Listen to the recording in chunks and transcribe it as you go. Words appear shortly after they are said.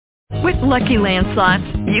With Lucky Land Slots,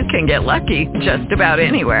 you can get lucky just about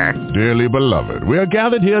anywhere. Dearly beloved, we are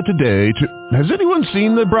gathered here today to... Has anyone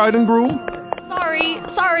seen the bride and groom?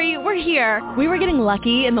 Sorry, we're here. We were getting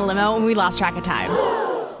lucky in the limo and we lost track of time.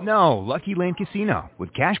 No, Lucky Land Casino,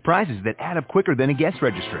 with cash prizes that add up quicker than a guest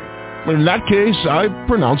registry. In that case, I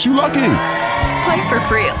pronounce you lucky. Play for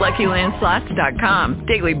free at LuckyLandSlots.com.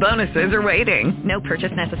 Daily bonuses are waiting. No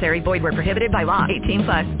purchase necessary. Void where prohibited by law.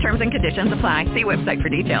 18+. Terms and conditions apply. See website for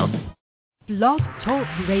details. Blog Talk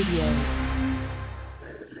Radio.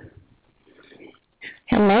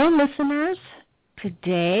 Hello, listeners.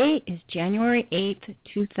 Today is January 8th,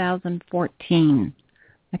 2014.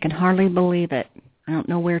 I can hardly believe it. I don't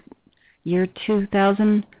know where year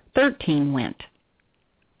 2013 went.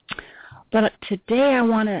 But today I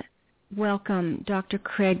want to welcome Dr.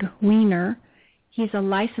 Craig Weiner. He's a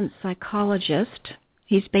licensed psychologist.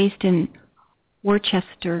 He's based in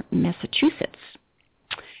Worcester, Massachusetts.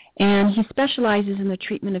 And he specializes in the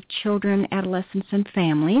treatment of children, adolescents, and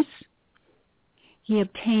families. He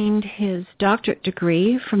obtained his doctorate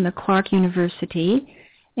degree from the Clark University,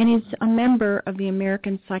 and he's a member of the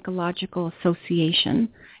American Psychological Association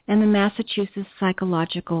and the Massachusetts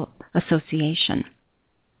Psychological Association.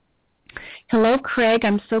 Hello, Craig.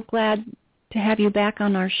 I'm so glad to have you back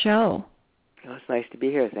on our show. Oh, it's nice to be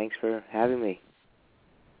here. Thanks for having me.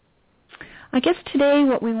 I guess today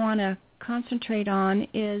what we want to concentrate on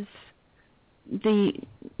is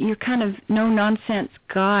your kind of no-nonsense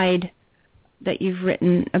guide that you've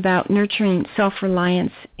written about nurturing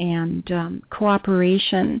self-reliance and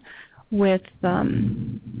cooperation with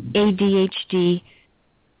ADHD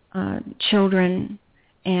children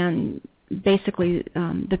and basically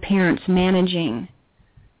the parents managing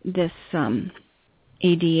this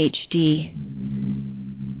ADHD.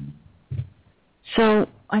 So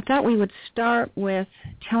I thought we would start with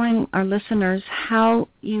telling our listeners how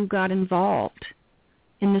you got involved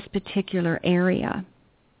in this particular area.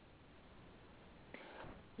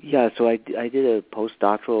 Yeah, so I did a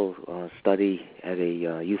postdoctoral study at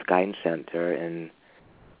a youth guidance center, and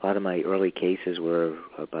a lot of my early cases were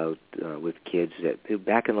about with kids that,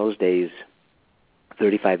 back in those days,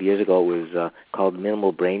 35 years ago, it was called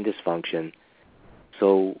minimal brain dysfunction.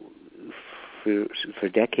 So for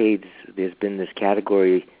decades, there's been this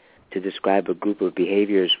category to describe a group of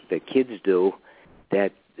behaviors that kids do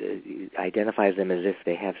that identifies them as if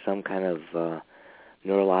they have some kind of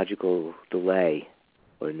neurological delay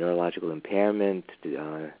or neurological impairment.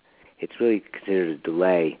 It's really considered a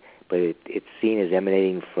delay, but it's seen as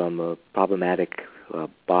emanating from a problematic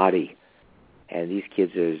body. And these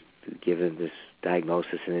kids are given this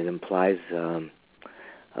diagnosis, and it implies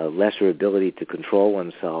a lesser ability to control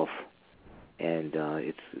oneself. And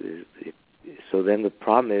so then the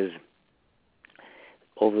problem is,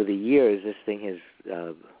 over the years, this thing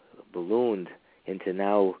has ballooned into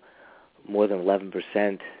now more than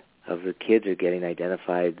 11% of the kids are getting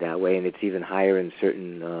identified that way, and it's even higher in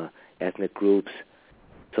certain ethnic groups.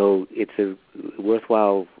 So it's a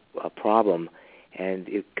worthwhile problem, and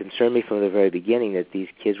it concerned me from the very beginning that these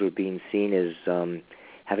kids were being seen as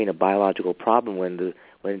having a biological problem when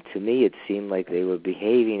to me it seemed like they were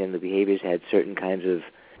behaving, and the behaviors had certain kinds of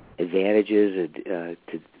advantages.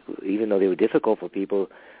 Even though they were difficult for people,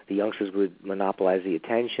 the youngsters would monopolize the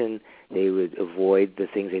attention. They would avoid the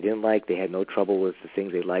things they didn't like. They had no trouble with the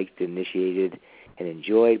things they liked, initiated, and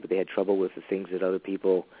enjoyed, but they had trouble with the things that other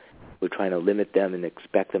people were trying to limit them and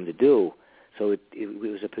expect them to do. So it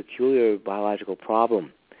was a peculiar biological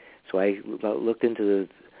problem. So I looked into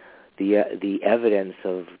the evidence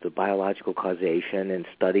of the biological causation and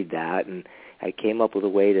studied that, and I came up with a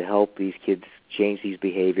way to help these kids change these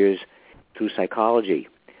behaviors through psychology,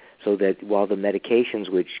 so that while the medications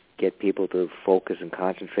which get people to focus and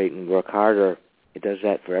concentrate and work harder, it does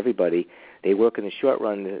that for everybody, they work in the short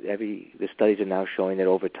run. The studies are now showing that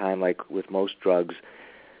over time, like with most drugs,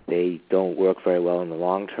 they don't work very well in the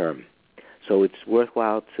long term. So it's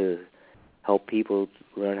worthwhile to help people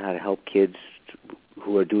learn how to help kids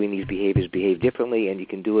who are doing these behaviors behave differently, and you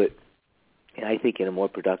can do it, and I think, in a more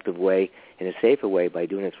productive way, in a safer way, by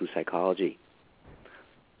doing it through psychology.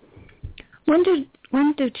 When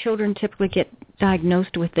do children typically get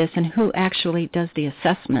diagnosed with this, and who actually does the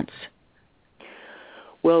assessments?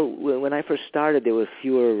 Well, when I first started, there were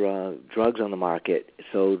fewer drugs on the market,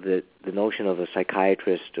 so that the notion of a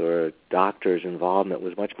psychiatrist or doctor's involvement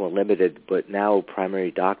was much more limited. But now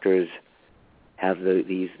primary doctors have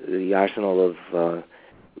the arsenal of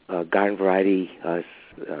garden variety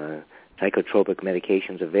psychotropic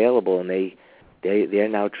medications available, and they're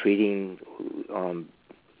now treating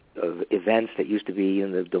events that used to be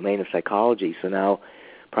in the domain of psychology. So now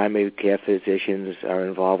primary care physicians are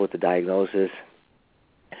involved with the diagnosis.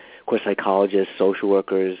 Of course, psychologists, social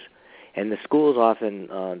workers, and the schools often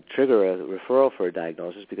trigger a referral for a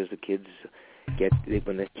diagnosis because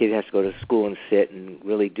when the kid has to go to school and sit and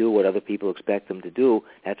really do what other people expect them to do,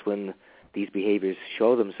 that's when these behaviors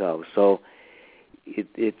show themselves. So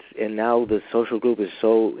and now the social group is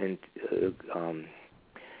so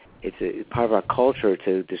it's a part of our culture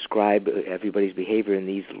to describe everybody's behavior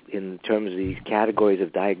in terms of these categories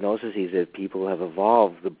of diagnoses that people have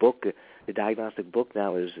evolved. The diagnostic book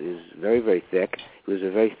now is very, very thick. It was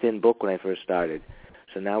a very thin book when I first started.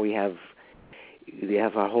 So now we have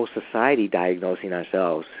our whole society diagnosing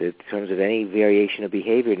ourselves in terms of any variation of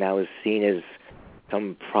behavior now is seen as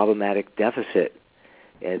some problematic deficit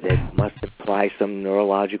that must imply some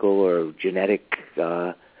neurological or genetic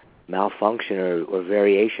malfunction or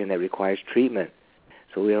variation that requires treatment.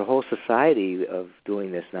 So we have a whole society of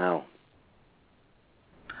doing this now.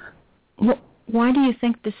 Well, why do you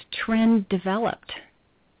think this trend developed?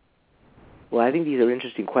 Well, I think these are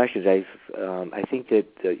interesting questions. I think that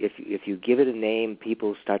if you give it a name,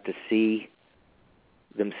 people start to see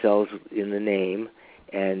themselves in the name,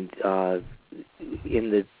 and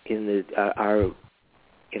in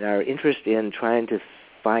our interest in trying to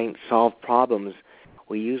solve problems,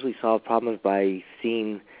 we usually solve problems by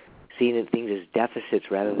seeing things as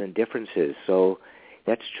deficits rather than differences. So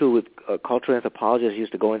that's true with cultural anthropologists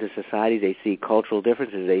used to go into societies. They see cultural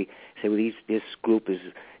differences. They say, well, this group is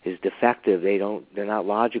defective. They're not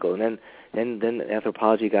logical. And then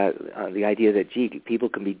anthropology got the idea that people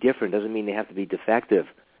can be different. Doesn't mean they have to be defective.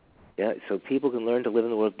 Yeah, so people can learn to live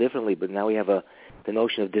in the world differently. But now we have the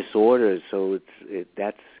notion of disorders. So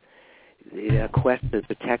that's in a quest to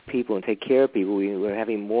protect people and take care of people. We're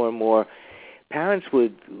having more and more. Parents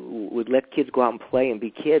would let kids go out and play and be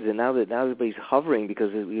kids, and now everybody's hovering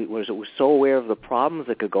because we're so aware of the problems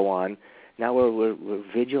that could go on. Now we're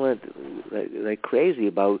vigilant like crazy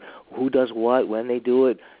about who does what, when they do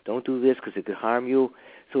it. Don't do this because it could harm you.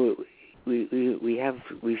 So we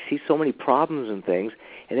see so many problems and things,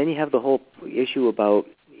 and then you have the whole issue about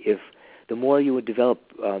if the more you would develop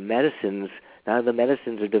medicines. Now the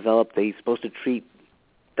medicines are developed, they're supposed to treat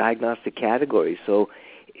diagnostic categories. So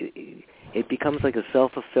it becomes like a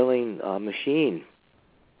self-fulfilling machine.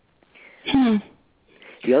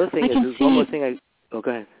 The other thing is, there's one more thing go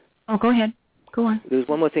ahead. Oh, go ahead. Go on. There was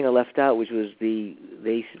one more thing I left out, which was they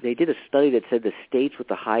did a study that said the states with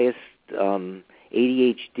the highest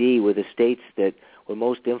ADHD were the states that were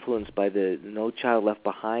most influenced by the No Child Left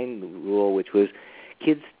Behind rule, which was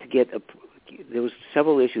kids to get there was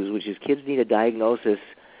several issues, which is kids need a diagnosis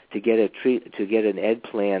to get an ed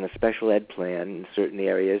plan, a special ed plan in certain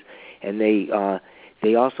areas, and they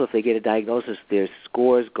also, if they get a diagnosis, their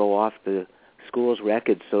scores go off the school's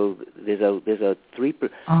record. So there's a three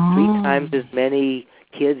times as many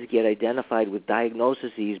kids get identified with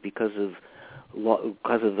diagnoses because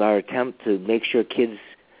of our attempt to make sure kids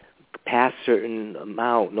pass certain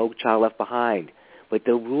amount, No Child Left Behind. But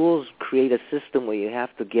the rules create a system where you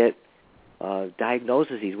have to get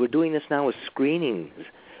diagnoses. We're doing this now with screenings.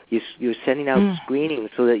 You're sending out screenings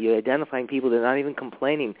so that you're identifying people that are not even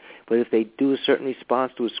complaining, but if they do a certain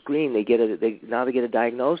response to a screen, they get a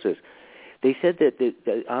diagnosis. They said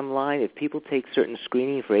that online, if people take certain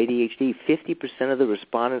screening for ADHD, 50% of the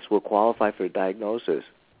respondents will qualify for a diagnosis.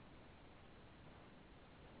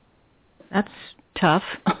 That's tough.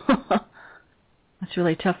 That's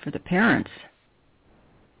really tough for the parents.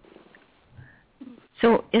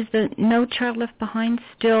 So is the No Child Left Behind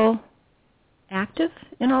still active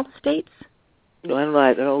in all the states? No,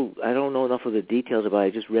 I don't know enough of the details about it. I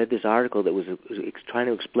just read this article that was trying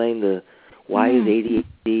to explain why is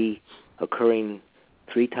ADHD occurring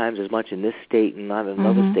 3 times as much in this state and not in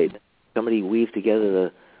another state. Somebody weaved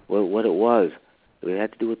together what it was. It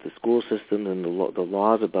had to do with the school system and the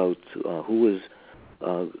laws about who was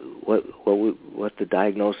what the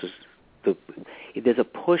diagnosis. There's a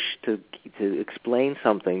push to explain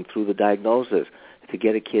something through the diagnosis to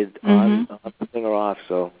get a kid on something or off.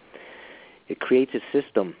 So it creates a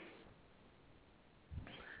system.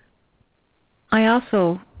 I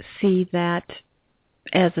also see that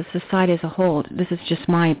as a society as a whole, this is just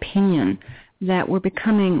my opinion, that we're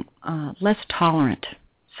becoming less tolerant.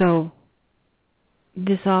 So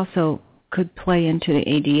this also could play into the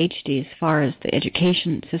ADHD as far as the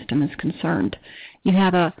education system is concerned. You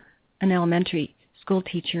have an elementary school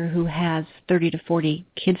teacher who has 30 to 40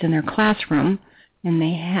 kids in their classroom, and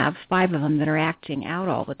they have 5 of them that are acting out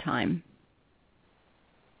all the time.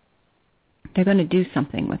 They're going to do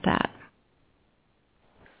something with that.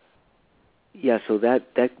 Yeah, so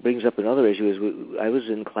that brings up another issue. I was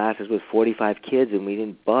in classes with 45 kids, and we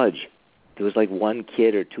didn't budge. There was like one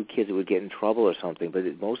kid or two kids that would get in trouble or something, but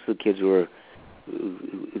most of the kids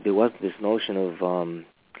there wasn't this notion of,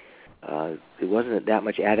 there wasn't that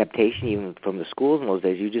much adaptation even from the schools in those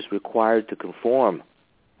days. You just required to conform.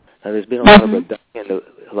 Now, there's been a lot of rebellion.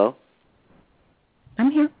 Hello?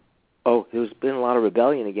 I'm here. Oh, there's been a lot of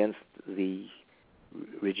rebellion against the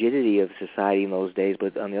rigidity of society in those days,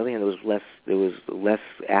 but on the other hand, there was less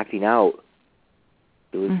acting out.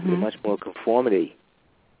 There was much more conformity.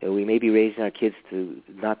 And we may be raising our kids to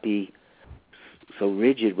not be so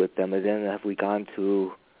rigid with them, and then have we gone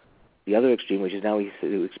to the other extreme, which is now we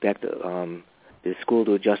expect the school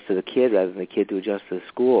to adjust to the kid rather than the kid to adjust to the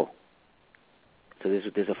school. So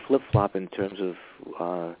there's a flip-flop in terms of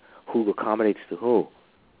who accommodates to who.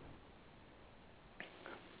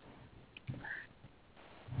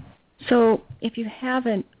 So if you have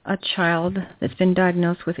a child that's been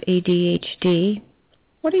diagnosed with ADHD,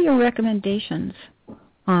 what are your recommendations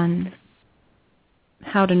on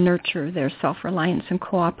how to nurture their self-reliance and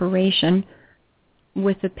cooperation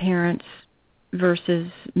with the parents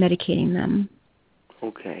versus medicating them?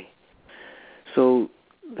 Okay. So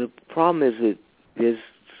the problem is that there's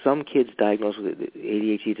some kids diagnosed with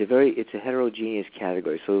ADHD. It's a heterogeneous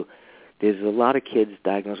category. So there's a lot of kids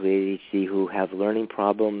diagnosed with ADHD who have learning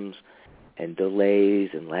problems and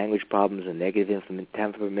delays and language problems and negative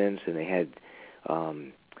temperaments, and they had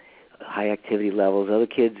high activity levels. Other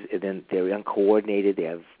kids, and then they're uncoordinated, they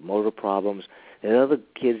have motor problems. And other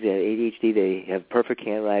kids that have ADHD, they have perfect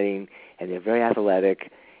handwriting, and they're very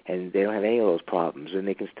athletic, and they don't have any of those problems, and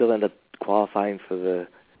they can still end up qualifying for the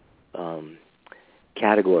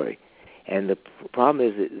category. And the problem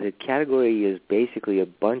is that the category is basically a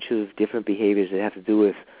bunch of different behaviors that have to do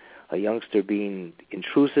with a youngster being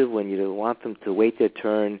intrusive when you don't want them to wait their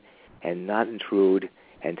turn and not intrude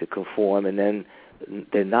and to conform, and then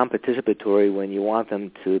they're non-participatory when you want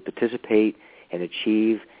them to participate and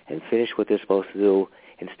achieve and finish what they're supposed to do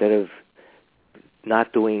instead of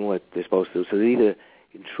not doing what they're supposed to do. So they're either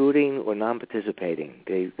intruding or non-participating.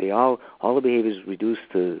 They all the behaviors reduce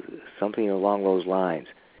to something along those lines.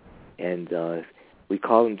 And we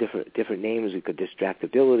call them different names. We could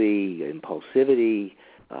distractibility, impulsivity,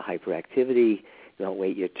 hyperactivity, don't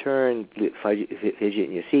wait your turn, fidget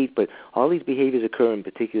in your seat. But all these behaviors occur in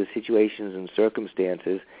particular situations and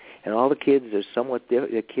circumstances, and all the kids are somewhat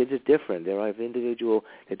different. The kids are different. They're of individual.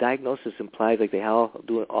 The diagnosis implies like they all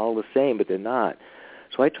do it all the same, but they're not.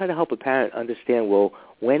 So I try to help a parent understand, well,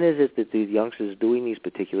 when is it that these youngsters are doing these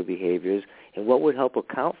particular behaviors, and what would help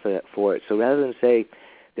account for it? So rather than say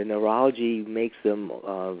the neurology makes them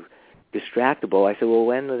distractible, I say, well,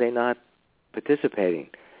 when are they not participating?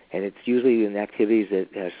 And it's usually in activities that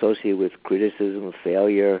are associated with criticism,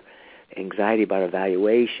 failure, anxiety about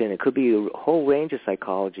evaluation. It could be a whole range of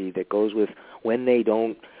psychology that goes with when they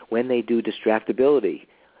do distractibility,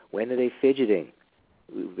 when are they fidgeting,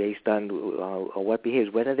 based on what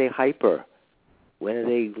behaves, when are they hyper, when are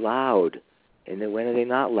they loud, and then when are they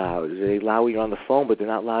not loud? Are they loud when you're on the phone, but they're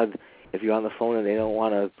not loud if you're on the phone and they don't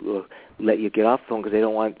want to let you get off the phone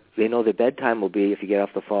because they know their bedtime will be if you get off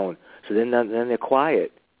the phone. So then they're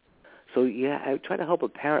quiet. So yeah, I try to help a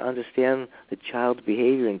parent understand the child's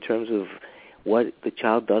behavior in terms of what the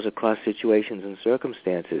child does across situations and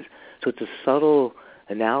circumstances. So it's a subtle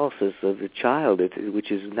analysis of the child,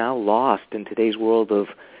 which is now lost in today's world of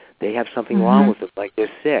they have something wrong with them, like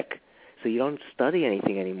they're sick. So you don't study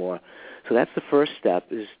anything anymore. So that's the first step,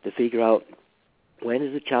 is to figure out when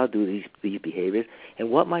does the child do these behaviors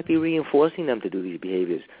and what might be reinforcing them to do these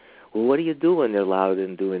behaviors. Well, what do you do when they're loud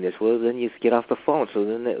and doing this? Well, then you get off the phone. So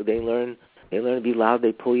then they learn to be loud.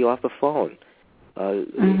 They pull you off the phone.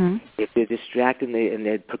 If they're distracted and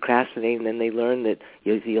they're procrastinating, then they learn that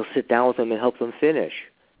you'll sit down with them and help them finish.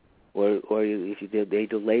 Or if they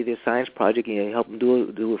delay their science project and you help them do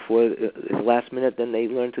it for the last minute, then they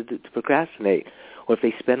learn to procrastinate. Or if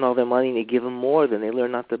they spend all their money and you give them more, then they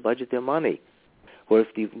learn not to budget their money. Or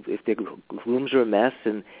if their rooms are a mess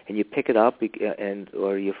and you pick it up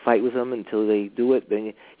or you fight with them until they do it,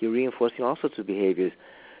 then you're reinforcing all sorts of behaviors.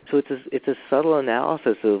 So it's a subtle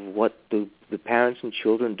analysis of what the parents and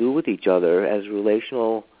children do with each other as a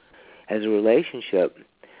relationship.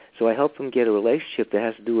 So I help them get a relationship that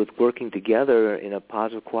has to do with working together in a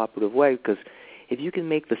positive, cooperative way, because if you can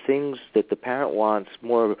make the things that the parent wants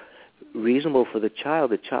more reasonable for the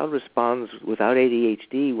child responds without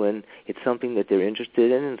ADHD when it's something that they're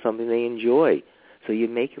interested in and something they enjoy. So you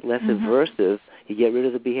make it less aversive, you get rid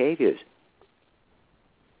of the behaviors.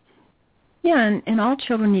 Yeah, and all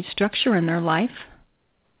children need structure in their life.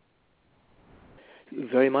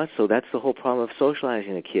 Very much so. That's the whole problem of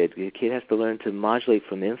socializing a kid. The kid has to learn to modulate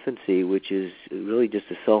from infancy, which is really just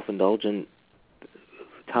a self-indulgent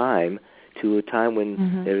time, to a time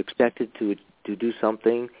when they're expected to do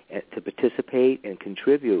something, to participate and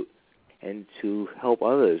contribute, and to help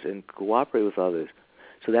others and cooperate with others.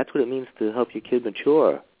 So that's what it means to help your kid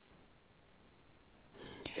mature.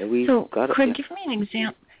 And Craig, give me an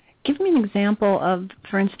example. Give me an example of,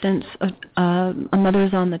 for instance, a mother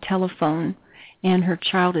is on the telephone and her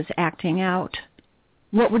child is acting out.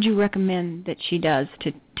 What would you recommend that she does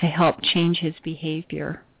to help change his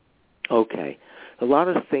behavior? Okay. A lot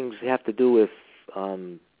of things have to do with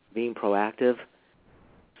being proactive.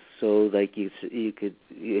 So, like you could,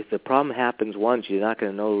 if the problem happens once, you're not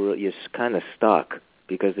going to know. You're kind of stuck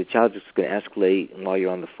because the child's just going to escalate while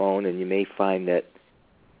you're on the phone, and you may find that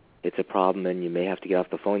it's a problem, and you may have to get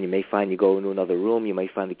off the phone. You may find you go into another room. You may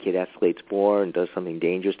find the kid escalates more and does something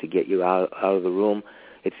dangerous to get you out of the room.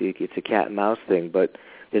 It's a cat and mouse thing. But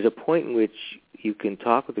there's a point in which you can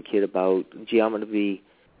talk with the kid about, gee, I'm going to be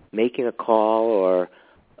making a call, or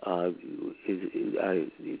is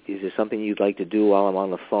there something you'd like to do while I'm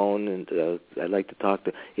on the phone, and I'd like to talk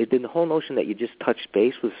to. The whole notion that you just touch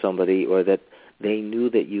base with somebody, or that they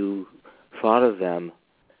knew that you thought of them,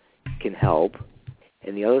 can help.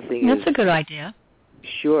 And the other thing that's a good idea.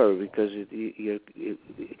 Sure, because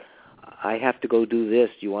I have to go do this.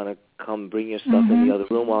 Do you want to come bring your stuff in the other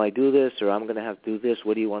room while I do this, or I'm going to have to do this?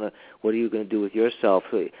 What are you going to do with yourself?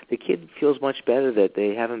 The kid feels much better that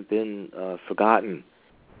they haven't been forgotten.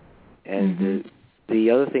 And the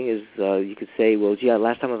other thing is, you could say, well, gee,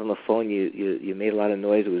 last time I was on the phone, you made a lot of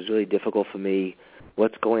noise. It was really difficult for me.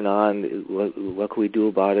 What's going on? What can we do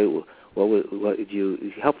about it? What did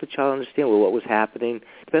you help the child understand? Well, what was happening?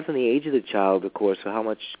 Depends on the age of the child, of course, so how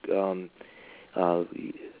much,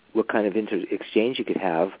 what kind of exchange you could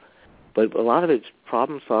have. But a lot of it's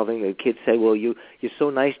problem solving. The kids say, well, you're so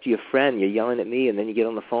nice to your friend. You're yelling at me, and then you get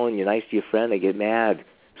on the phone, you're nice to your friend. I get mad,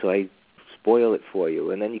 so I spoil it for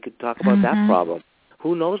you. And then you could talk about that problem.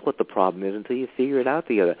 Who knows what the problem is until you figure it out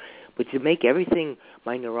together. But to make everything,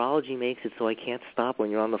 my neurology makes it so I can't stop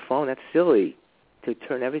when you're on the phone, that's silly. To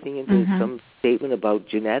turn everything into some statement about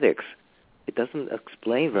genetics. It doesn't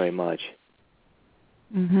explain very much.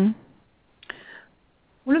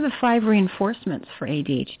 What are the 5 reinforcements for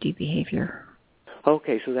ADHD behavior?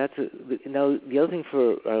 Okay, so now the other thing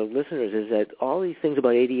for our listeners is that all these things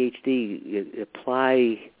about ADHD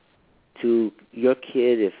apply to your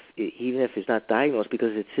kid, even if it's not diagnosed,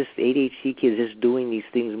 because it's just ADHD kids just doing these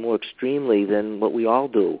things more extremely than what we all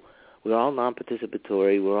do. We're all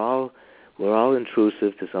non-participatory. We're all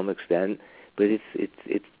intrusive to some extent, but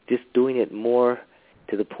it's just doing it more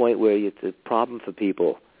to the point where it's a problem for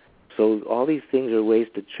people. So all these things are ways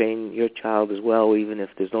to train your child as well, even if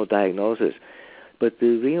there's no diagnosis. But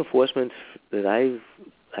the reinforcements that I've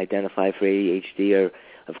identified for ADHD are,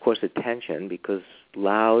 of course, attention, because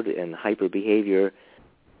loud and hyper behavior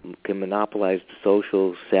can monopolize the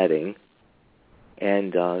social setting,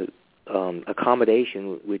 and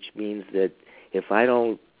accommodation, which means that if I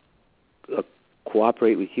don't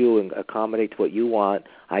cooperate with you and accommodate to what you want,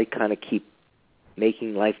 I kind of keep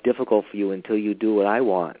making life difficult for you until you do what I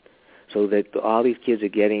want. So that all these kids are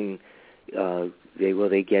getting,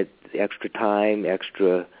 they get extra time,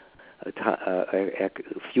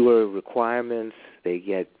 fewer requirements. They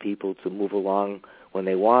get people to move along when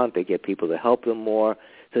they want. They get people to help them more.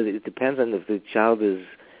 So it depends on if the child is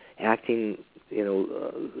acting, in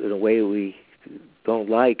a way we don't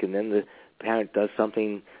like, and then the parent does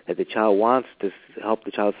something that the child wants to help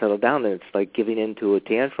the child settle down, then it's like giving in to a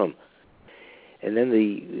tantrum. And then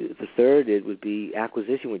the third, it would be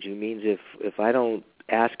acquisition, which means if I don't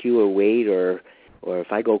ask you or wait, or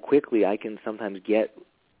if I go quickly, I can sometimes get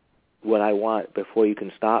what I want before you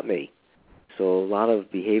can stop me. So a lot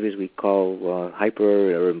of behaviors we call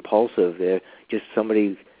hyper or impulsive. They're just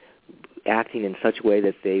somebody acting in such a way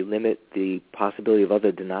that they limit the possibility of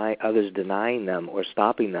others denying them or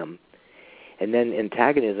stopping them. And then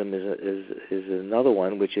antagonism is another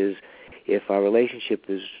one, which is if our relationship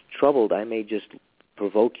is troubled, I may just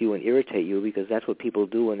provoke you and irritate you, because that's what people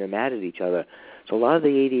do when they're mad at each other. So a lot of the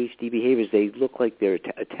ADHD behaviors, they look like they're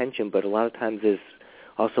attention, but a lot of times there's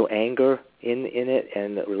also anger in it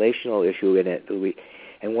and a relational issue in it.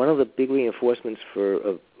 And one of the big reinforcements for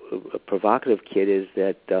a provocative kid is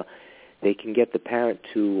that they can get the parent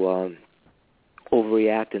to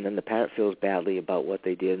overreact, and then the parent feels badly about what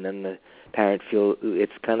they did, and then the parent feels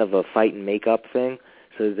it's kind of a fight and make up thing.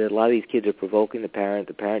 So that a lot of these kids are provoking the parent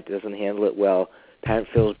doesn't handle it well, parent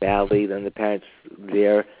feels badly, then the parent's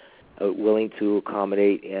there willing to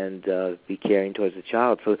accommodate and be caring towards the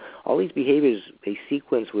child. So all these behaviors, they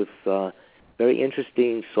sequence with very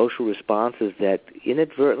interesting social responses that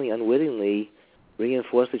inadvertently, unwittingly,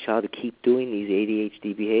 reinforce the child to keep doing these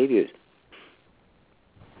ADHD behaviors.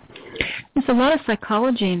 There's a lot of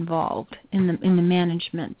psychology involved in the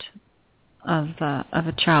management of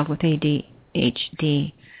a child with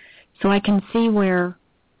ADHD. So I can see where,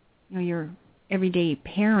 you know, your everyday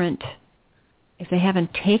parent, if they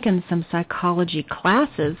haven't taken some psychology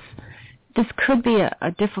classes, this could be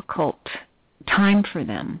a difficult time for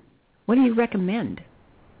them. What do you recommend?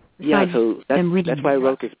 Yeah, so that's why I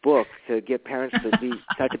wrote this book, to get parents to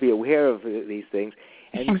start to be aware of these things.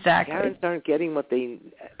 And exactly. Parents are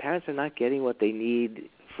not getting what they need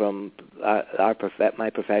from my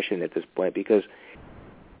profession at this point, because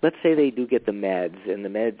let's say they do get the meds, and the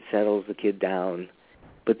med settles the kid down,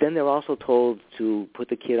 but then they're also told to put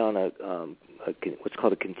the kid on what's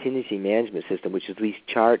called a contingency management system, which is these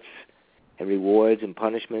charts and rewards and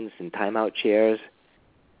punishments and timeout chairs,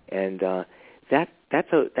 and that's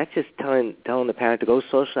just telling the parent to go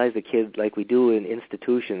socialize the kid like we do in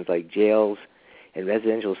institutions like jails and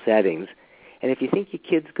residential settings. And if you think your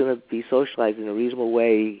kid's going to be socialized in a reasonable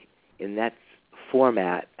way in that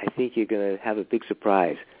format, I think you're going to have a big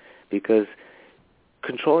surprise, because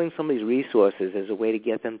controlling somebody's resources as a way to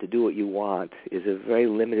get them to do what you want is a very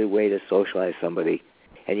limited way to socialize somebody.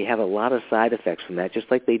 And you have a lot of side effects from that,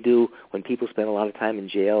 just like they do when people spend a lot of time in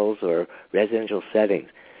jails or residential settings.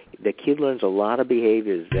 The kid learns a lot of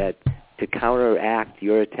behaviors to counteract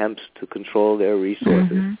your attempts to control their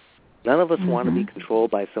resources. Mm-hmm. None of us want to be controlled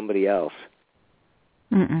by somebody else.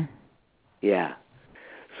 Mm-mm. Yeah.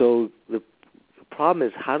 So the problem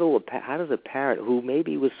is, how does a parent who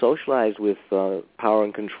maybe was socialized with power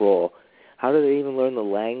and control, how do they even learn the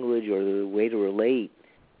language or the way to relate?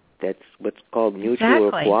 That's what's called mutual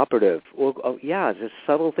or cooperative. It's a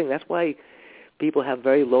subtle thing. That's why people have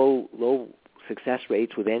very low success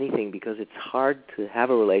rates with anything, because it's hard to have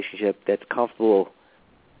a relationship that's comfortable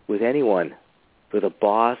with anyone, with a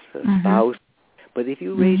boss, a spouse. But if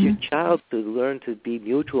you raise your child to learn to be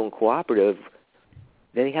mutual and cooperative,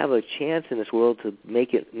 then you have a chance in this world to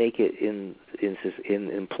make it in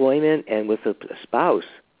employment and with a spouse,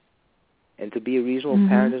 and to be a reasonable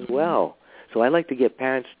parent as well. So I like to get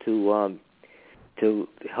parents to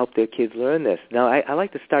help their kids learn this. Now, I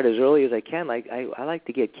like to start as early as I can. I like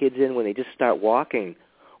to get kids in when they just start walking,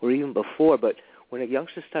 or even before. But when a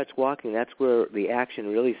youngster starts walking, that's where the action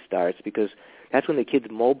really starts, because that's when the kid's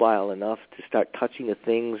mobile enough to start touching the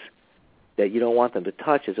things that you don't want them to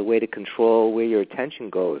touch as a way to control where your attention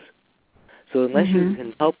goes. So unless you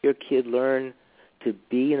can help your kid learn to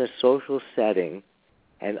be in a social setting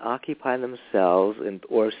and occupy themselves,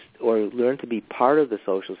 or learn to be part of the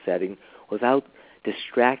social setting without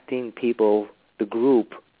distracting people, the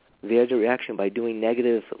group, their direction by doing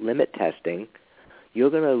negative limit testing, you're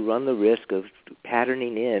going to run the risk of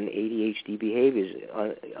patterning in ADHD behaviors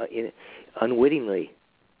unwittingly.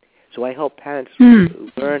 So I help parents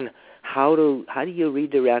learn how do you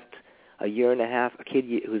redirect a kid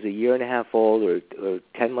who's a year and a half old, or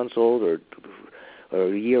 10 months old, or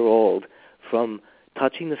a year old, from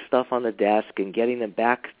touching the stuff on the desk and getting them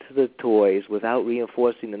back to the toys without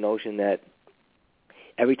reinforcing the notion that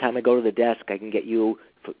every time I go to the desk, I can get you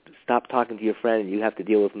stop talking to your friend and you have to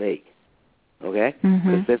deal with me. Okay?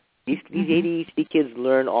 Because these ADHD kids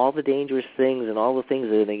learn all the dangerous things and all the things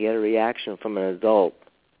that they get a reaction from an adult.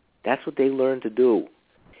 That's what they learn to do.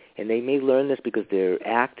 And they may learn this because they're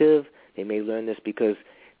active. They may learn this because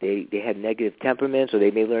they had negative temperaments, or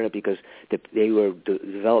they may learn it because they were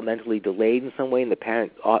developmentally delayed in some way, and the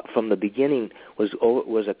parent from the beginning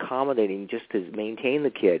was accommodating just to maintain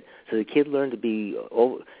the kid. So the kid learned to be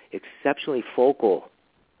exceptionally focal.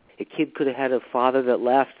 A kid could have had a father that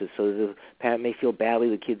left, so the parent may feel badly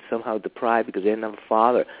the kid's somehow deprived because they didn't have a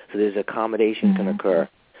father, so there's accommodation can occur.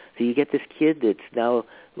 So you get this kid that's now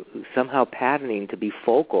somehow patterning to be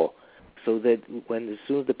focal, so that as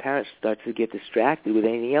soon as the parent starts to get distracted with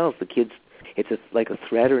anything else, it's like a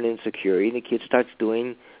threat or an insecurity, and the kid starts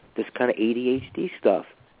doing this kind of ADHD stuff.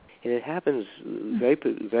 And it happens very,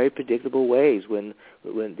 very predictable ways when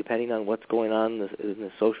depending on what's going on in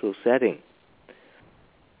the social setting.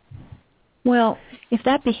 Well, if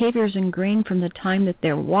that behavior is ingrained from the time that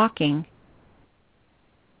they're walking,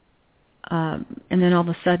 and then all of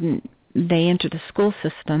a sudden they enter the school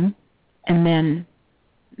system, and then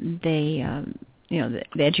they, the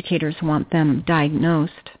educators want them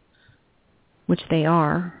diagnosed, which they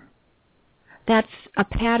are. That's a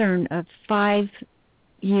pattern of 4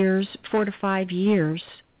 to 5 years,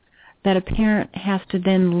 that a parent has to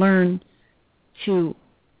then learn to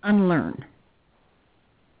unlearn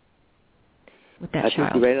with that I child?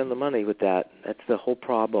 think you're right on the money with that. That's the whole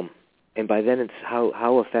problem. And by then it's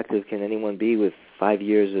how effective can anyone be with 5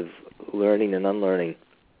 years of learning and unlearning?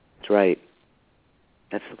 That's right.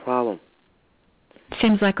 That's the problem.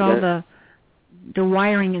 Seems like all the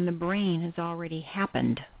wiring in the brain has already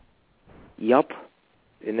happened. Yup.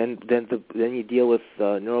 And then you deal with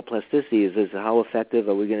neuroplasticity. Is how effective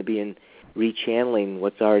are we going to be in rechanneling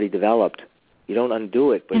what's already developed? You don't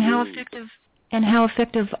undo it. But how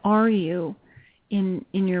effective are you in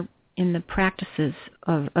the practices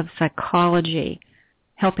of psychology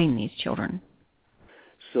helping these children?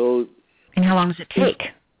 So. And how long does it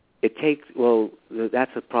take? It takes, well,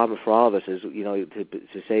 that's a problem for all of us is,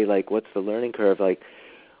 to say, like, what's the learning curve? Like,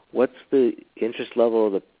 what's the interest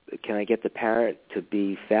level of can I get the parent to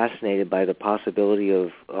be fascinated by the possibility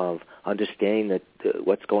of understanding that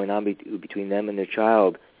what's going on between them and their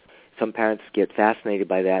child? Some parents get fascinated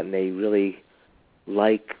by that and they really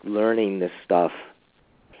like learning this stuff.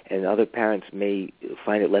 And other parents may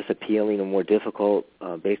find it less appealing or more difficult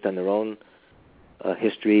based on their own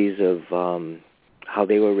histories of how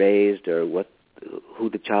they were raised or who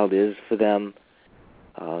the child is for them.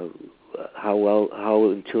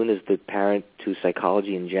 How in tune is the parent to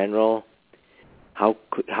psychology in general? How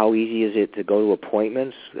easy is it to go to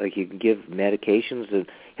appointments? Like you can give medications and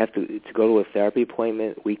have to go to a therapy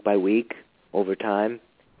appointment week by week over time.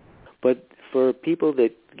 But for people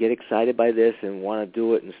that get excited by this and want to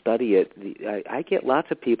do it and study it, I get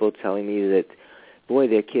lots of people telling me that, boy,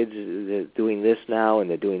 their kids are doing this now and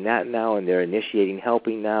they're doing that now and they're initiating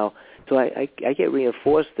helping now. So I get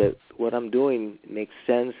reinforced that what I'm doing makes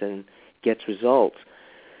sense and gets results.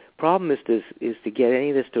 Problem is to get any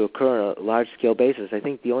of this to occur on a large-scale basis. I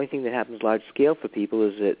think the only thing that happens large-scale for people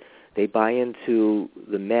is that they buy into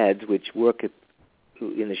the meds, which work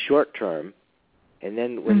in the short term, and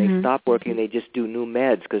then when they stop working, they just do new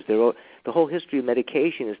meds because the whole history of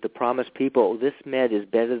medication is to promise people, this med is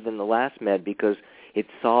better than the last med because it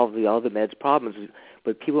solved the other med's problems.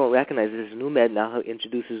 But people don't recognize this new med now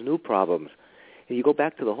introduces new problems. And you go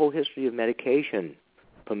back to the whole history of medication,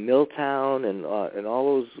 from Milltown and all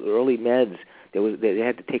those early meds, they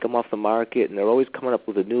had to take them off the market, and they're always coming up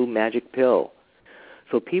with a new magic pill.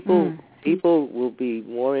 So people will be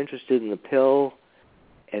more interested in the pill,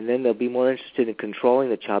 and then they'll be more interested in controlling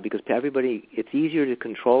the child because it's easier to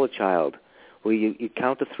control a child where you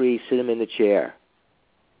count to 3, sit them in the chair.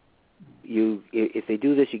 If they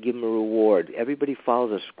do this, you give them a reward. Everybody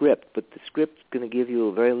follows a script, but the script's going to give you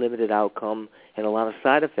a very limited outcome and a lot of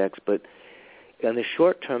side effects. But in the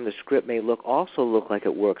short term, the script may also look like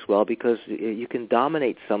it works well because you can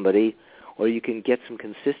dominate somebody or you can get some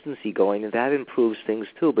consistency going, and that improves things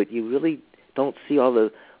too. But you really don't see all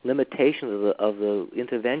the limitations of the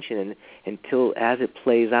intervention until as it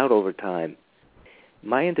plays out over time.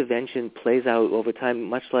 My intervention plays out over time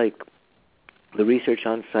much like the research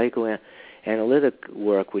on psychoanalytic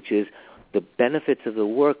work, which is the benefits of the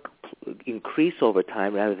work increase over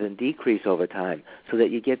time rather than decrease over time, so that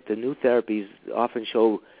you get the new therapies often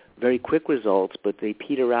show very quick results, but they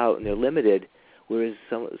peter out and they're limited, whereas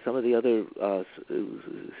some of the other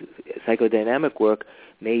psychodynamic work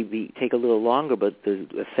may take a little longer, but the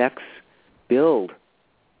effects build.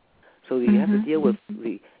 So you have to deal with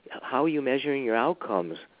how are you measuring your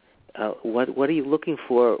outcomes? What are you looking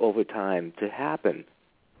for over time to happen?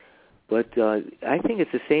 But I think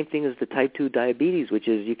it's the same thing as the type 2 diabetes, which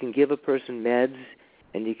is you can give a person meds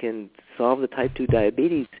and you can solve the type 2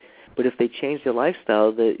 diabetes, but if they change their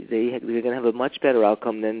lifestyle, they're going to have a much better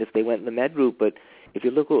outcome than if they went in the med route. But if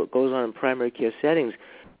you look at what goes on in primary care settings,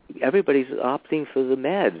 everybody's opting for the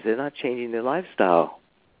meds. They're not changing their lifestyle.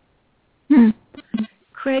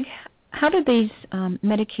 Craig, how do these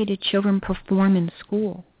medicated children perform in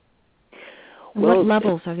school? What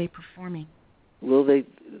levels are they performing? Well,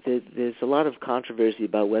 there's a lot of controversy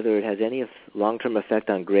about whether it has any long-term effect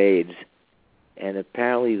on grades, and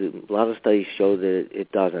apparently a lot of studies show that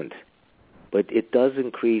it doesn't. But it does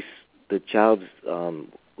increase the child's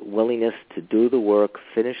willingness to do the work,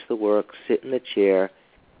 finish the work, sit in the chair,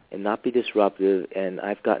 and not be disruptive. And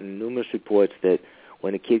I've gotten numerous reports that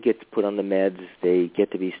when a kid gets put on the meds, they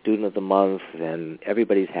get to be student of the month, and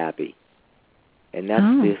everybody's happy. And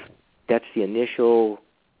that's the initial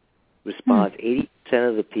response. 80%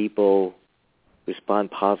 of the people respond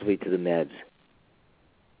positively to the meds.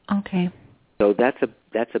 Okay. So that's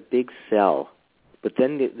a big sell. But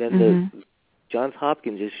then the Johns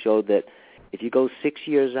Hopkins just showed that if you go 6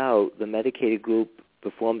 years out, the medicated group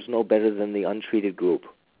performs no better than the untreated group.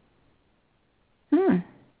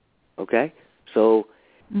 Okay? So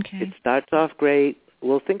it starts off great,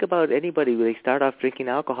 Well, think about anybody when they start off drinking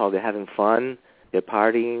alcohol. They're having fun, they're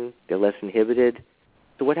partying, they're less inhibited.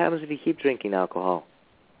 So what happens if you keep drinking alcohol?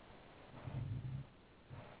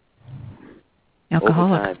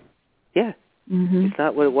 Alcoholic. Over time. Yeah. Mm-hmm. It's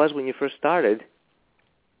not what it was when you first started.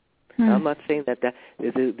 I'm not saying that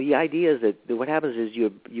the idea is that what happens is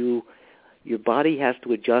your body has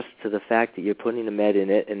to adjust to the fact that you're putting a med in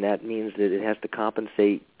it, and that means that it has to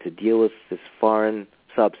compensate to deal with this foreign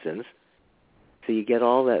substance. So you get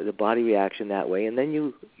all that, the body reaction that way, and then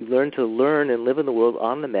you learn and live in the world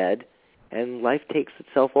on the med, and life takes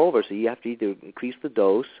itself over. So you have to either increase the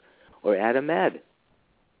dose or add a med.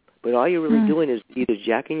 But all you're really doing is either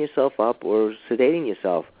jacking yourself up or sedating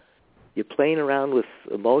yourself. You're playing around with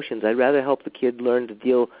emotions. I'd rather help the kid learn to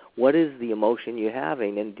deal, what is the emotion you're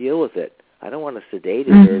having, and deal with it. I don't want to sedate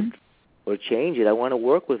it or change it. I want to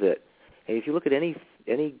work with it. And if you look at any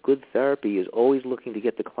good therapy, is always looking to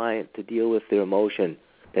get the client to deal with their emotion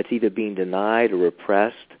that's either being denied or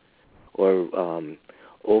repressed or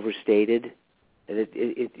overstated. And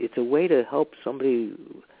it's a way to help somebody.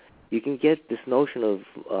 You can get this notion of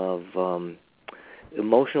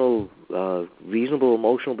reasonable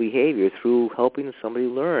emotional behavior through helping somebody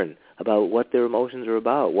learn about what their emotions are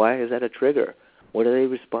about. Why is that a trigger? What are they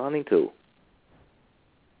responding to?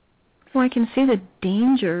 Well, I can see the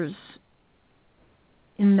dangers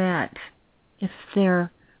in that if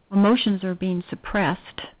their emotions are being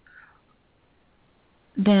suppressed,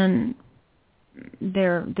 then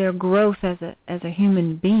their growth as a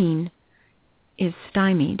human being is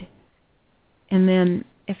stymied. And then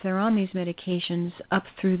if they're on these medications up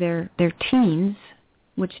through their teens,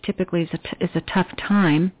 which typically is a tough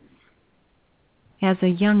time, as a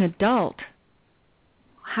young adult,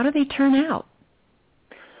 how do they turn out?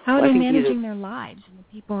 How are they managing their lives and the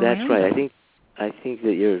people around them? That's right. I think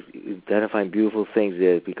that you're identifying beautiful things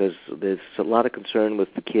there, because there's a lot of concern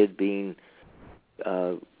with the kid being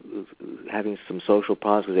having some social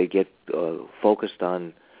problems because they get focused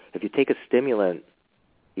on. If you take a stimulant,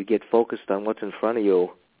 you get focused on what's in front of you.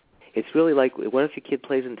 It's really like, what if your kid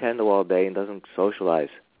plays Nintendo all day and doesn't socialize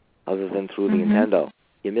other than through the Nintendo?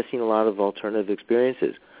 You're missing a lot of alternative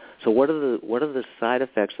experiences. So what are the side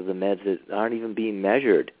effects of the meds that aren't even being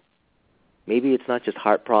measured? Maybe it's not just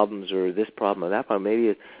heart problems or this problem or that problem.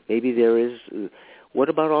 Maybe there is. What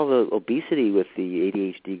about all the obesity with the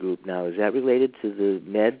ADHD group now? Is that related to the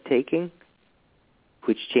med taking,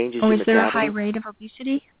 which changes your metabolism? Is there a high rate of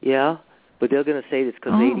obesity? Yeah, but they're going to say it's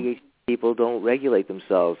because ADHD people don't regulate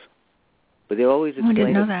themselves. But they always explain I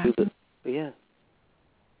didn't know that. Yeah.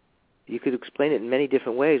 You could explain it in many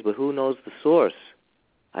different ways, but who knows the source?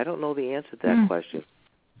 I don't know the answer to that question.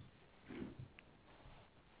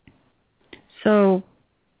 So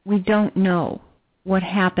we don't know what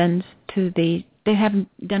happens to they haven't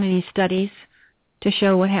done any studies to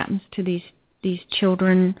show what happens to these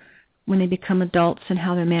children when they become adults and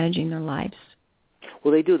how they're managing their lives.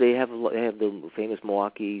 Well, they do. They have the famous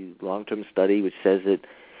Milwaukee long-term study, which says that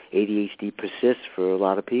ADHD persists for a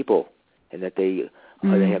lot of people, and that they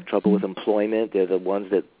have trouble with employment. They're the ones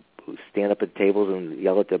that stand up at tables and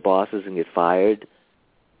yell at their bosses and get fired.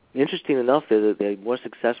 Interesting enough, they're more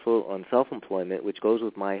successful on self-employment, which goes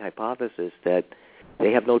with my hypothesis that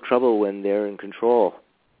they have no trouble when they're in control.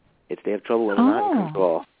 They have trouble when they're not in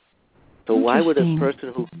control. So why would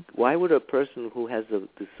a person who has the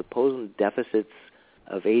supposed deficits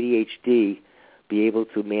of ADHD be able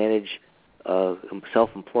to manage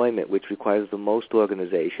self-employment, which requires the most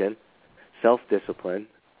organization, self-discipline,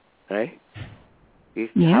 right?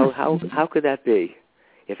 Yes. How could that be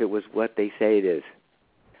if it was what they say it is?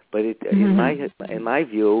 But in my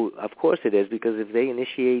view, of course it is, because if they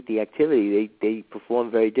initiate the activity, they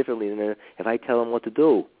perform very differently than if I tell them what to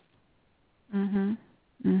do.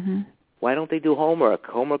 Why don't they do homework?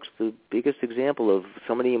 Homework's the biggest example of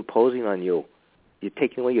somebody imposing on you. You're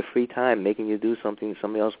taking away your free time, making you do something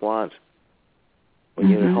somebody else wants when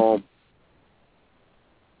you're at home.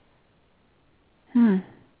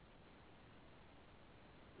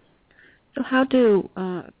 So how do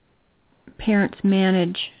parents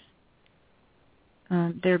manage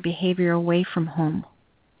their behavior away from home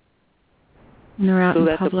when they're out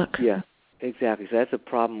in public? Yeah, exactly. So that's a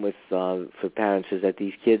problem with for parents, is that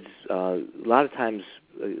these kids, a lot of times,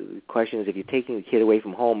 the question is, if you're taking the kid away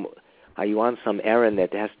from home, are you on some errand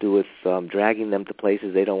that has to do with dragging them to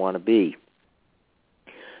places they don't want to be?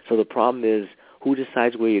 So the problem is, who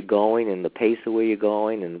decides where you're going and the pace of where you're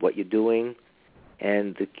going and what you're doing?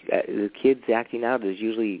 And the kids acting out is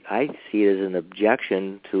usually, I see it as an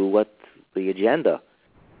objection to what's the agenda.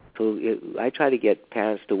 So I try to get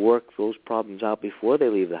parents to work those problems out before they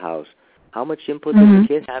leave the house. How much input does the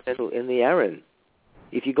kid have in the errand?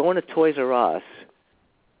 if you go into Toys R Us,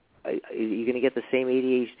 are you going to get the same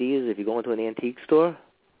ADHD as if you go into an antique store?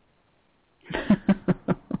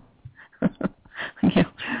 Yeah.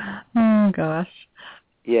 Oh gosh.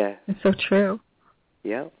 Yeah. It's so true.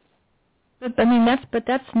 Yeah. But I mean,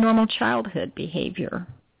 that's normal childhood behavior,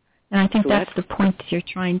 and I think that's the point that you're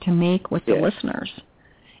trying to make with the listeners,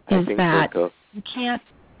 is that you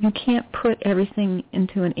can't put everything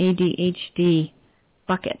into an ADHD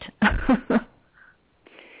bucket.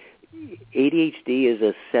 ADHD is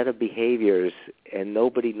a set of behaviors, and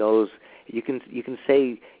nobody knows. You can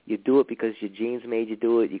say you do it because your genes made you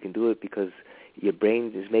do it. You can do it because your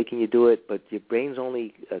brain is making you do it, but your brain's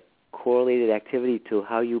only a correlated activity to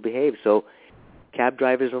how you behave. So cab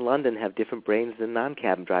drivers in London have different brains than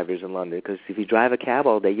non-cab drivers in London, because if you drive a cab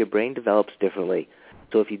all day, your brain develops differently.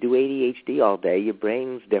 So if you do ADHD all day, your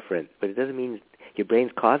brain's different, but it doesn't mean your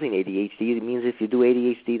brain's causing ADHD. It means if you do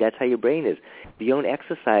ADHD, that's how your brain is. If you don't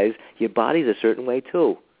exercise, your body's a certain way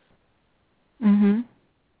too. Mhm.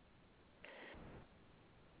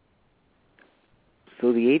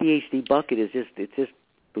 So the ADHD bucket is just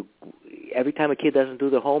every time a kid doesn't do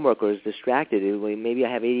their homework or is distracted, maybe I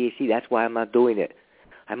have ADHD. That's why I'm not doing it.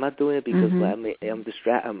 I'm not doing it because I'm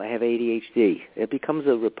distracted. I have ADHD. It becomes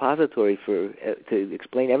a repository to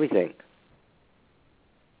explain everything.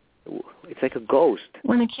 It's like a ghost.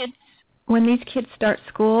 When these kids start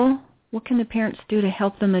school, what can the parents do to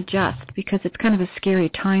help them adjust? Because it's kind of a scary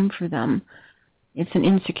time for them. It's an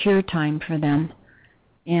insecure time for them.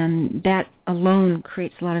 And that alone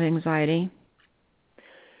creates a lot of anxiety.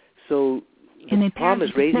 So the problem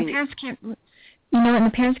is raising... And the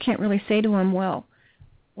parents can't really say to them, well,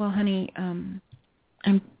 honey, I'm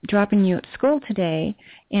dropping you at school today,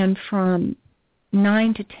 and from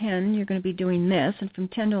 9 to 10, you're going to be doing this, and from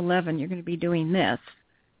 10 to 11, you're going to be doing this,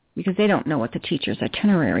 because they don't know what the teacher's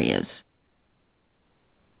itinerary is.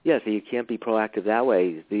 Yeah, so you can't be proactive that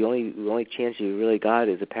way. The only chance you really got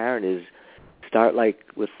as a parent is start like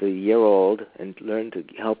with the year-old and learn to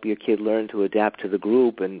help your kid learn to adapt to the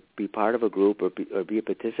group and be part of a group or be a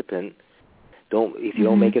participant. If you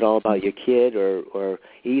don't make it all about your kid, or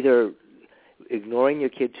either ignoring your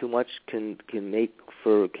kid too much can make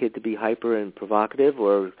for a kid to be hyper and provocative,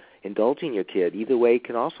 or indulging your kid. Either way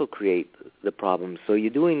can also create the problem. So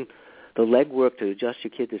you're doing the legwork to adjust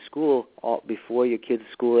your kid to school before your kid's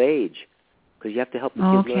school age, because you have to help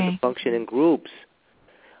the kids learn to function in groups.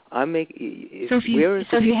 If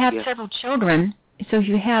you have several children,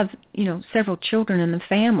 several children in the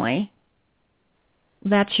family,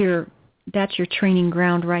 that's your training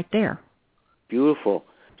ground right there. Beautiful.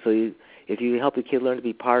 So if you help the kid learn to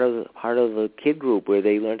be part of a kid group where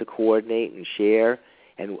they learn to coordinate and share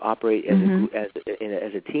and operate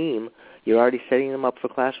as a team, you're already setting them up for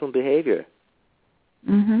classroom behavior.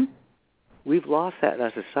 Mhm. We've lost that in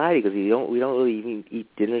our society because we don't really even eat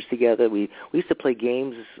dinners together. We used to play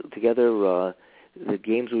games together. The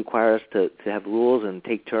games require us to have rules and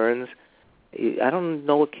take turns. I don't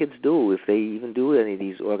know what kids do, if they even do any of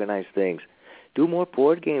these organized things. Do more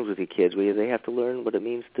board games with your kids where they have to learn what it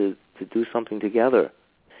means to do something together.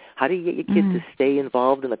 How do you get your kids to stay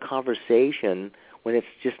involved in a conversation when it's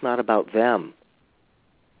just not about them?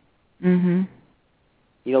 Mhm.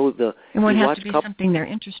 And it has to be something they're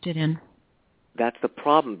interested in. That's the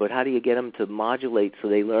problem. But how do you get them to modulate so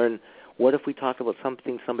they learn, what if we talk about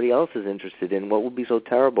something somebody else is interested in? What would be so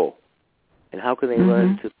terrible? And how can they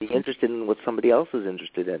learn to be interested in what somebody else is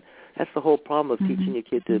interested in? That's the whole problem of teaching your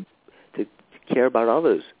kid to care about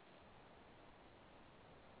others.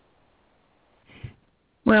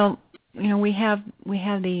 Well, we have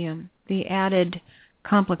the added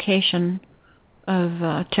complication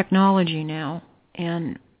of technology now,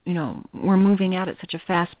 and we're moving out at such a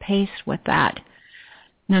fast pace with that.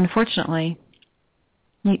 And unfortunately,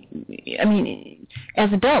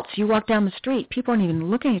 as adults, you walk down the street, people aren't even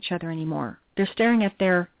looking at each other anymore. They're staring at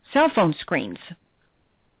their cell phone screens.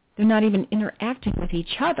 They're not even interacting with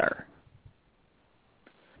each other.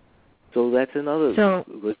 So that's another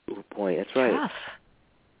good point. That's right. Tough.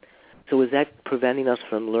 So is that preventing us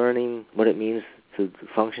from learning what it means to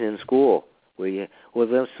function in school? They'll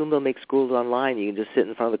assume they'll make schools online. You can just sit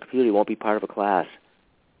in front of the computer. You won't be part of a class.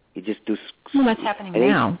 You just do. Well, that's happening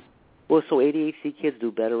now. Well, so ADHD kids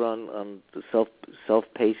do better on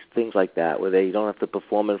self-paced things like that, where they don't have to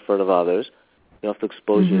perform in front of others. You don't have to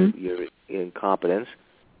expose your incompetence,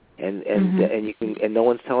 and no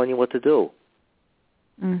one's telling you what to do.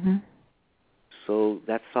 Mhm. So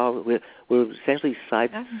that's all. We're essentially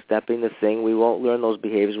sidestepping the thing. We won't learn those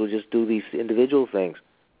behaviors. We'll just do these individual things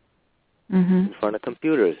in front of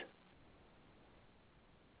computers.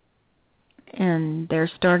 And they're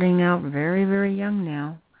starting out very, very young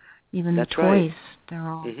now. Even That's the toys, right. they're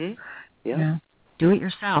all Yeah. Do it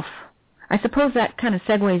yourself. I suppose that kind of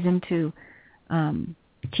segues into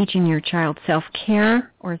teaching your child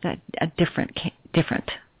self-care, or is that a different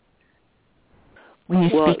when you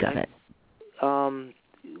speak of it?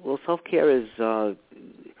 Well, self-care is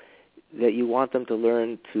that you want them to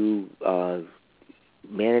learn to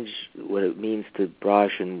manage what it means to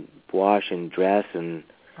brush and wash and dress and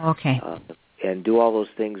do all those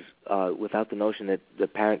things without the notion that the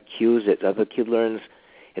parent cues it. The other kid learns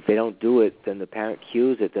if they don't do it, then the parent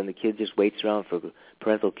cues it, then the kid just waits around for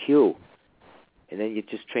parental cue. And then you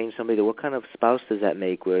just train somebody to what kind of spouse does that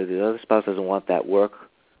make, where the other spouse doesn't want that work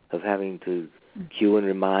of having to cue and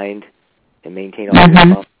remind and maintain all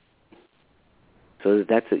the stuff. So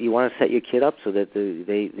that's it. You want to set your kid up so that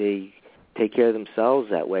they take care of themselves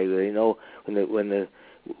that way. They know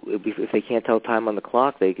if they can't tell time on the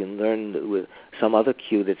clock, they can learn with some other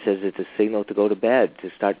cue that says it's a signal to go to bed, to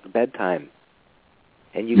start the bedtime.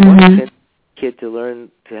 And you want to send the kid to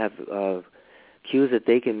learn to have cues that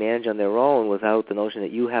they can manage on their own without the notion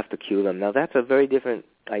that you have to cue them. Now, that's a very different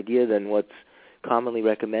idea than what's commonly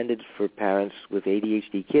recommended for parents with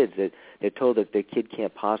ADHD kids. That they're told that their kid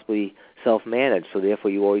can't possibly self-manage, so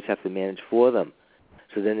therefore you always have to manage for them.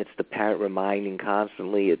 So then it's the parent reminding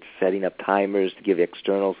constantly. It's setting up timers to give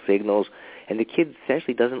external signals. And the kid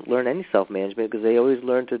essentially doesn't learn any self-management because they always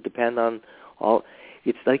learn to depend on all.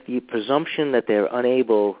 It's like the presumption that they're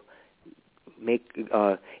unable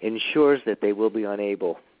ensures that they will be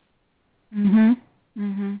unable. That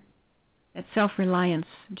self-reliance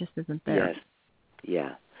just isn't there. Yes.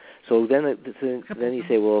 Yeah. So then you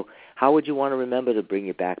say, well, how would you want to remember to bring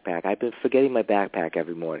your backpack? I've been forgetting my backpack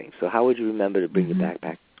every morning. So how would you remember to bring your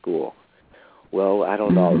backpack to school? Well, I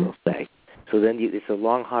don't know, they'll say. So then it's a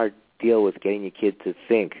long, hard deal with getting your kid to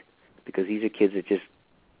think, because these are kids that just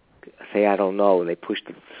say, I don't know, and they push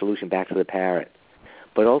the solution back to the parent.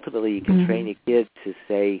 But ultimately, you can train your kid to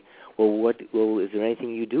say, well, is there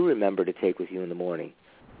anything you do remember to take with you in the morning?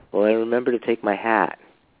 Well, I remember to take my hat.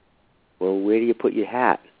 Well, where do you put your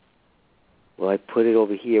hat? Well, I put it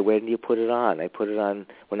over here. Where do you put it on? I put it on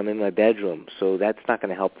when I'm in my bedroom. So that's not going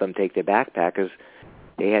to help them take their backpack, because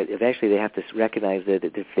eventually they have to recognize that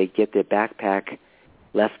if they get their backpack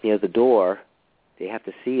left near the door, they have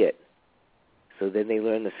to see it. So then they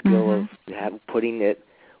learn the skill of putting it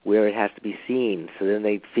where it has to be seen. So then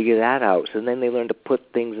they figure that out. So then they learn to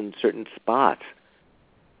put things in certain spots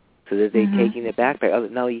so that they're taking their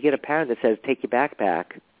backpack. Now, you get a parent that says, take your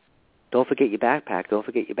backpack. Don't forget your backpack. Don't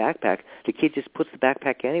forget your backpack. The kid just puts the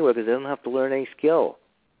backpack anywhere because they don't have to learn any skill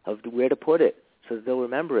of where to put it so that they'll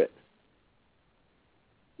remember it.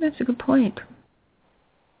 That's a good point.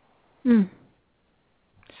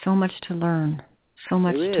 So much to learn. So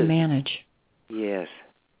much to manage. Yes.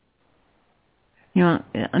 You know,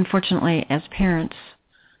 unfortunately, as parents,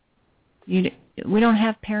 we don't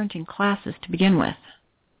have parenting classes to begin with,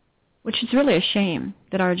 which is really a shame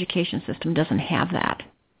that our education system doesn't have that.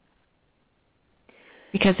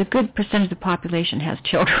 Because a good percentage of the population has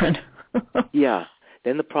children. Yeah.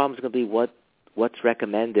 Then the problem is going to be what's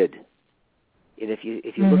recommended. And if you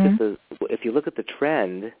look at the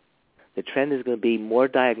trend is going to be more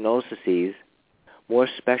diagnoses, more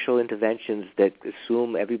special interventions that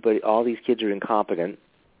assume all these kids are incompetent.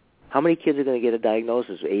 How many kids are going to get a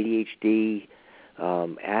diagnosis? ADHD,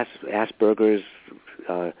 Asperger's,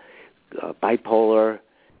 bipolar,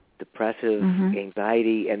 depressive,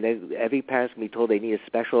 anxiety, and then every parent's going to be told they need a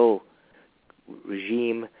special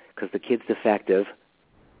regime because the kid's defective.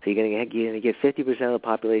 So you're going to get 50% of the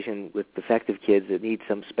population with defective kids that need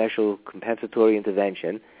some special compensatory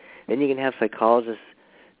intervention. Then you're going to have psychologists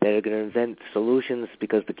that are going to invent solutions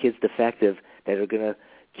because the kid's defective, that are going to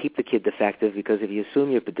keep the kid defective, because if you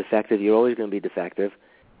assume you're defective, you're always going to be defective.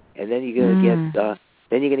 And then you're going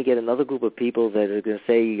to get another group of people that are going to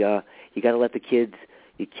say you got to let the kids.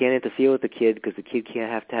 You can't interfere with the kid because the kid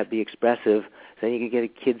can't have to be expressive. So then you can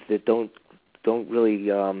get kids that don't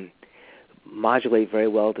really modulate very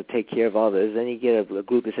well to take care of others. Then you get a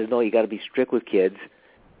group that says, no, you got to be strict with kids.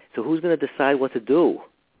 So who's going to decide what to do?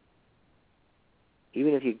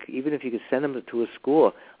 Even if you could send them to a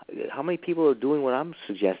school, how many people are doing what I'm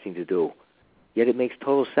suggesting to do? Yet it makes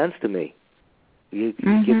total sense to me. You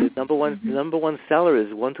get the number one seller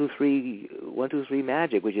is 1, 2, 3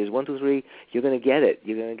 magic, which is 1, 2, 3. You're going to get it.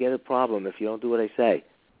 You're going to get a problem if you don't do what I say.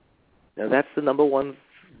 Now that's the number one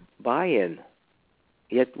buy-in.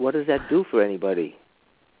 Yet what does that do for anybody?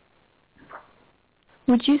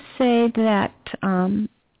 Would you say that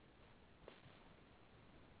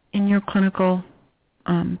in your clinical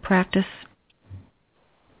practice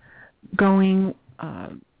going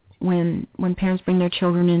when parents bring their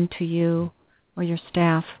children into you or your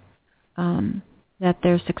staff, that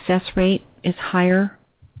their success rate is higher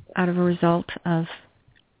out of a result of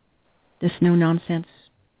this no-nonsense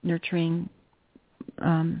nurturing,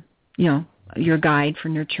 your guide for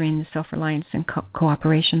nurturing the self-reliance and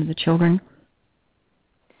cooperation of the children?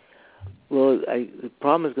 Well, the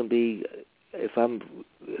problem is going to be if I'm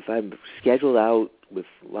scheduled out with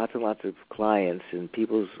lots and lots of clients and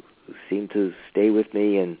people seem to stay with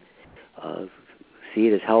me and see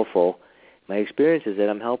it as helpful, my experience is that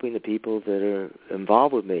I'm helping the people that are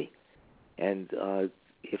involved with me. And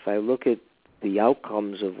if I look at the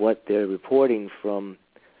outcomes of what they're reporting from,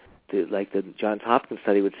 the Johns Hopkins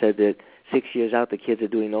study, which said that 6 years out the kids are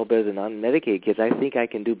doing no better than unmedicated kids, I think I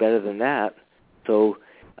can do better than that. So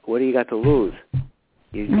what do you got to lose?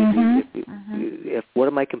 What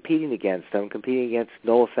am I competing against? I'm competing against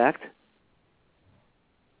no effect.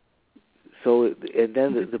 So, and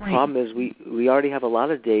then the problem is we already have a lot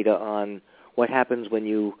of data on what happens when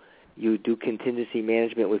you do contingency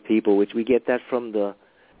management with people, which we get that from the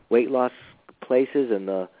weight loss places and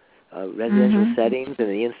the residential settings and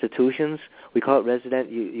the institutions. We call it resident.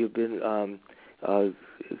 You've been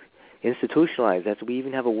institutionalized. We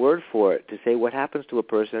even have a word for it to say what happens to a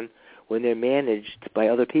person when they're managed by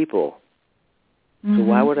other people. So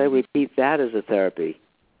why would I repeat that as a therapy?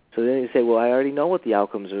 So then you say, well, I already know what the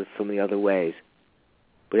outcomes are from the other ways,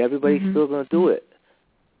 but everybody's still going to do it.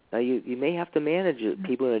 Now, you may have to manage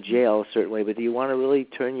people in a jail a certain way, but do you want to really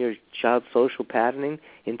turn your child's social patterning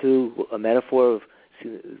into a metaphor of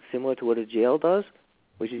similar to what a jail does,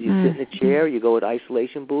 which is you sit in a chair, you go to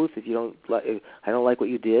isolation booth if you don't like, I don't like what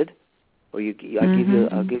you did, or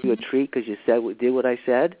I'll give you a treat because you did what I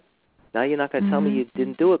said. Now you're not going to tell me you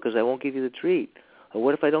didn't do it because I won't give you the treat. Or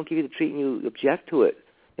what if I don't give you the treat and you object to it?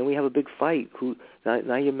 Then we have a big fight.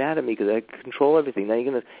 Now you're mad at me because I control everything. Now you're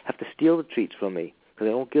going to have to steal the treats from me because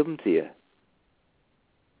I won't give them to you.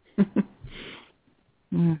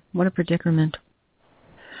 What a predicament.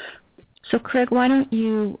 So, Craig, why don't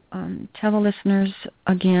you tell the listeners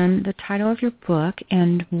again the title of your book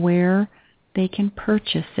and where they can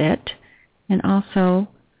purchase it, and also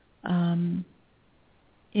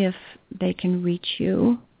if they can reach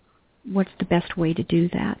you, what's the best way to do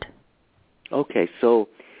that? Okay, so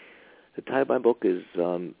the title of my book is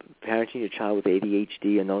Parenting Your Child with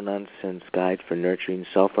ADHD, a No-Nonsense Guide for Nurturing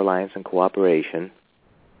Self-reliance and Cooperation.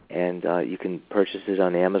 And you can purchase it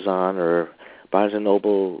on Amazon, or Barnes &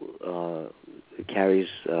 Noble carries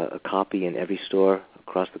a copy in every store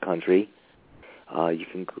across the country. You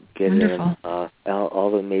can get it in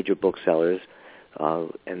all the major booksellers.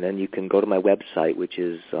 And then you can go to my website, which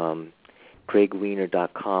is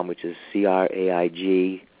craigweiner.com, which is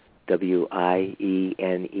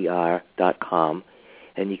CraigWiner.com,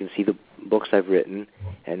 and you can see the books I've written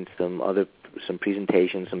and some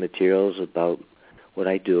presentations, some materials about what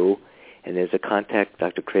I do. And there's a Contact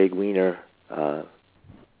Dr. Craig Weiner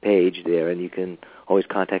page there, and you can always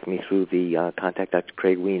contact me through the Contact Dr.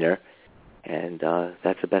 Craig Weiner, and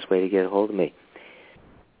that's the best way to get a hold of me.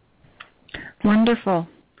 Wonderful.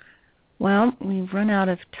 Well, we've run out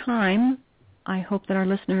of time. I hope that our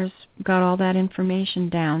listeners got all that information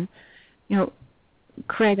down. You know,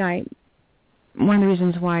 Craig, one of the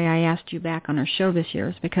reasons why I asked you back on our show this year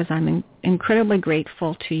is because I'm incredibly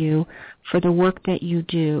grateful to you for the work that you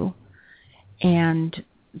do and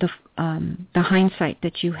the hindsight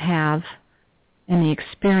that you have and the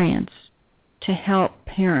experience to help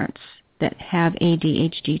parents that have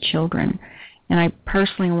ADHD children. And I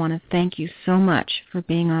personally want to thank you so much for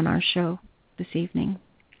being on our show this evening.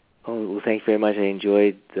 Oh, well, thank you very much. I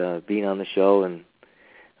enjoyed being on the show, and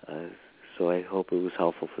so I hope it was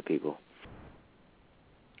helpful for people.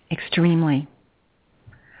 Extremely.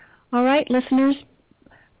 All right, listeners,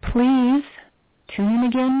 please tune in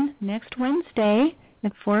again next Wednesday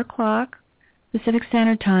at 4 o'clock Pacific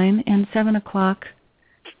Standard Time and 7 o'clock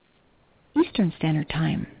Eastern Standard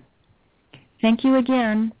Time. Thank you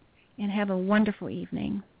again, and have a wonderful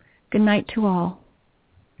evening. Good night to all.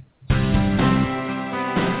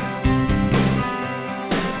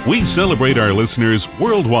 We celebrate our listeners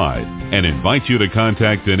worldwide and invite you to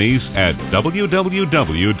contact Denise at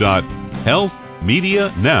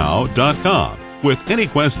www.healthmedianow.com with any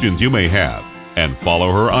questions you may have, and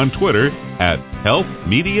follow her on Twitter at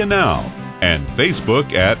HealthMediaNow and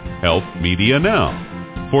Facebook at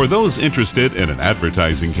HealthMediaNow. For those interested in an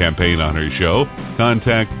advertising campaign on her show,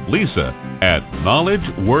 contact Lisa at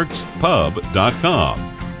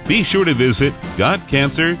KnowledgeWorksPub.com. Be sure to visit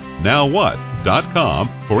GotCancerNowWhat.com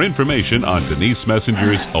for information on Denise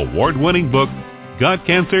Messenger's award-winning book, Got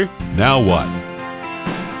Cancer? Now What?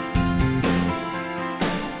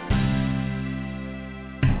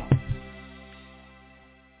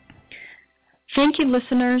 Thank you,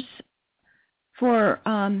 listeners, for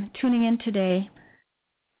tuning in today.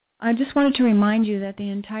 I just wanted to remind you that the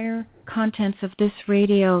entire contents of this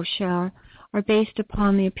radio show are based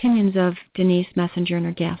upon the opinions of Denise Messenger and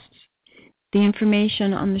her guests. The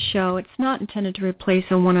information on the show, it's not intended to replace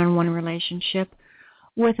a one-on-one relationship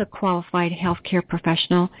with a qualified healthcare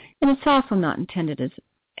professional, and it's also not intended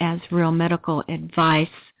as real medical advice.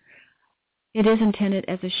 It is intended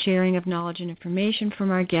as a sharing of knowledge and information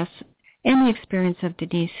from our guests and the experience of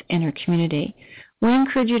Denise and her community. We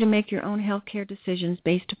encourage you to make your own healthcare decisions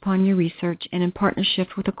based upon your research and in partnership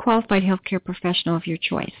with a qualified healthcare professional of your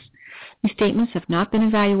choice. These statements have not been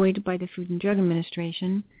evaluated by the Food and Drug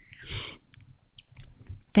Administration.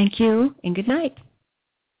 Thank you and good night.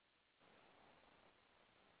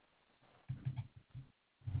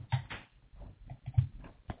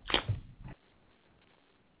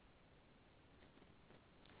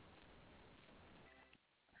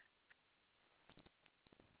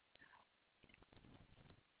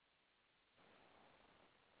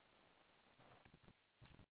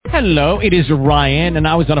 Hello, it is Ryan, and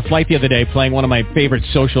I was on a flight the other day playing one of my favorite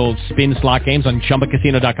social spin slot games on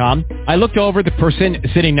ChumbaCasino.com. I looked over the person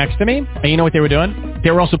sitting next to me, and you know what they were doing?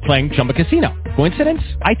 They were also playing Chumba Casino. Coincidence?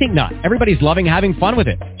 I think not. Everybody's loving having fun with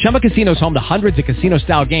it. Chumba Casino is home to hundreds of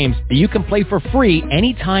casino-style games that you can play for free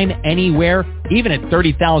anytime, anywhere, even at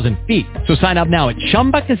 30,000 feet. So sign up now at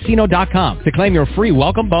ChumbaCasino.com to claim your free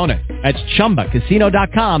welcome bonus. That's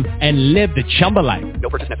ChumbaCasino.com and live the Chumba life. No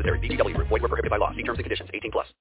purchase necessary. VGW. Void where prohibited by law. See terms and conditions. 18+.